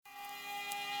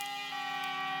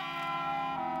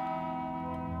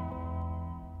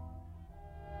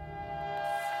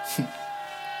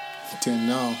Didn't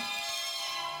know.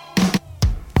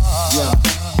 Yeah,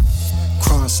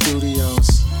 KronStudios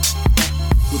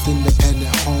with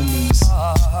independent homies.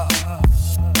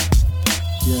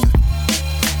 Yeah,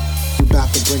 we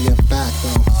about to bring it back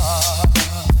though.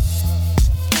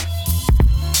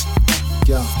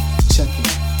 Yo, check it.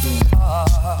 Yeah.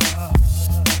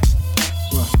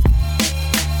 Well,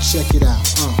 check it out.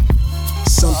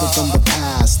 Something from the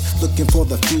past, looking for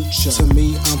the future. To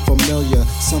me, unfamiliar,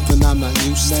 something I'm not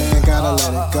used to. Man, gotta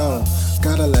let it go,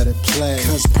 gotta let it play.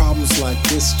 Cause problems like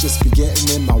this just be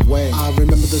getting in my way. I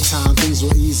remember the time things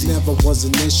were easy, never was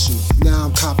an issue. Now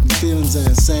I'm copping feelings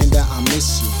and saying that I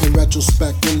miss you. In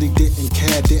retrospect, really didn't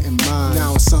care, didn't mind.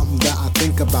 Now it's something that I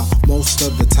think about most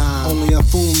of the time. Only a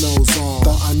fool knows all,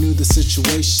 thought I knew the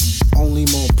situation. Only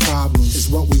more problems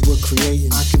is what we were creating.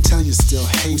 I can tell you still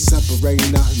hate,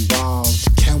 separating, not involved.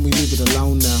 Can we leave it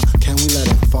alone now? Can we let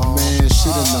it fall? Man,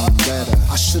 should've known better,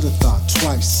 I should've thought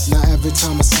twice. Now every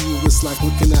time I see you it's like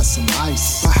looking at some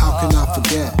ice. But how can I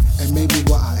forget, and maybe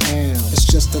what I am? It's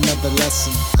just another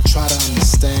lesson I try to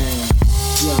understand.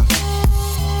 Yeah.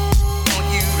 Don't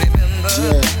you remember?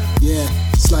 Yeah,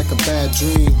 it's like a bad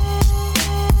dream.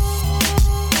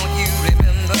 Don't you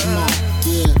remember? Come on,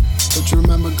 yeah, don't you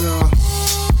remember, girl?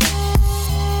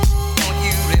 Don't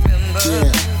you remember?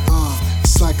 Yeah,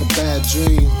 it's like a bad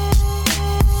dream.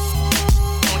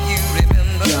 Don't you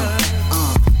remember? Yeah,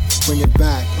 bring it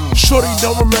back. Shorty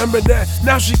don't remember that,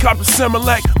 now she copped a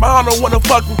Similac. My I don't want no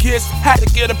fucking kids, had to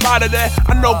get up out of that.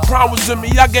 I know prom was in me,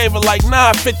 I gave her like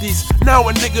 950s. Now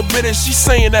a nigga bitter, she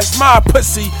saying that's my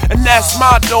pussy, and that's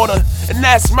my daughter, and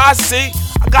that's my seed.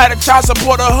 I got a child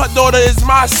supporter, her daughter is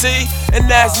my seed, and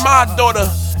that's my daughter,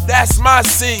 that's my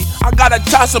seed. I got a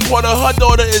child supporter, her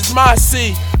daughter is my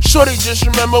seed. Shorty just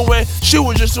remember when she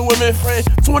was just a women friend.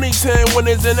 2010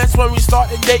 winners, and that's when we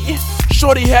started dating.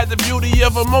 Shorty had the beauty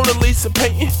of a Mona Lisa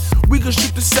painting. We could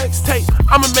shoot the sex tape,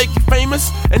 I'ma make you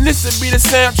famous, and this'll be the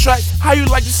soundtrack. How you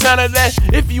like the sound of that?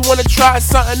 If you wanna try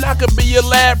something, I could be your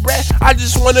lab rat. I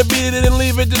just wanna beat it and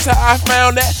leave it just how I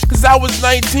found that. Cause I was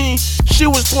 19, she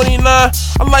was 29.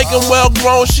 I like them well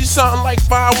grown, she's something like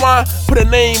fine wine. Put a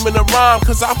name in the rhyme,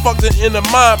 cause I fucked her in the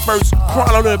mind first.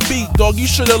 Crying on the beat, dog, you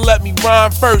should've let me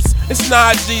rhyme first. It's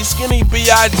Naww, skinny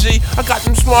B.I.G. I got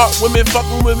them smart women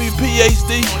fucking with me,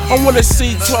 PhD. I wanna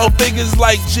see 12 figures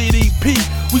like GDP.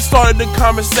 We started the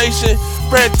conversation,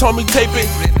 Fred told me tape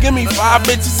it. Give me 5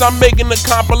 bitches, I'm making a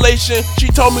compilation. She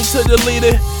told me to delete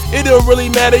it, it don't really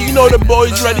matter. You know the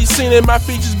boys ready seen it, my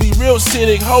features be real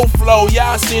scenic. Whole flow,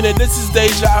 y'all seen it, this is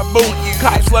deja vu.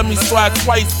 Cops let me slide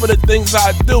twice for the things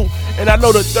I do, and I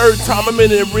know the third time I'm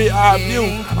in the rear eye view.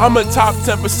 I'm a top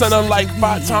 10% unlike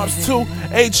 5 times 2.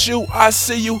 HU, I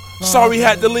see you, sorry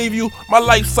had to leave you. My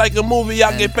life's like a movie,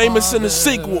 I get famous in the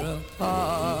sequel.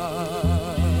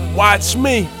 Watch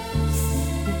me.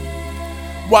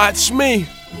 Watch me.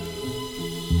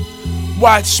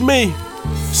 Watch me.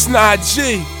 It's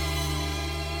Naww.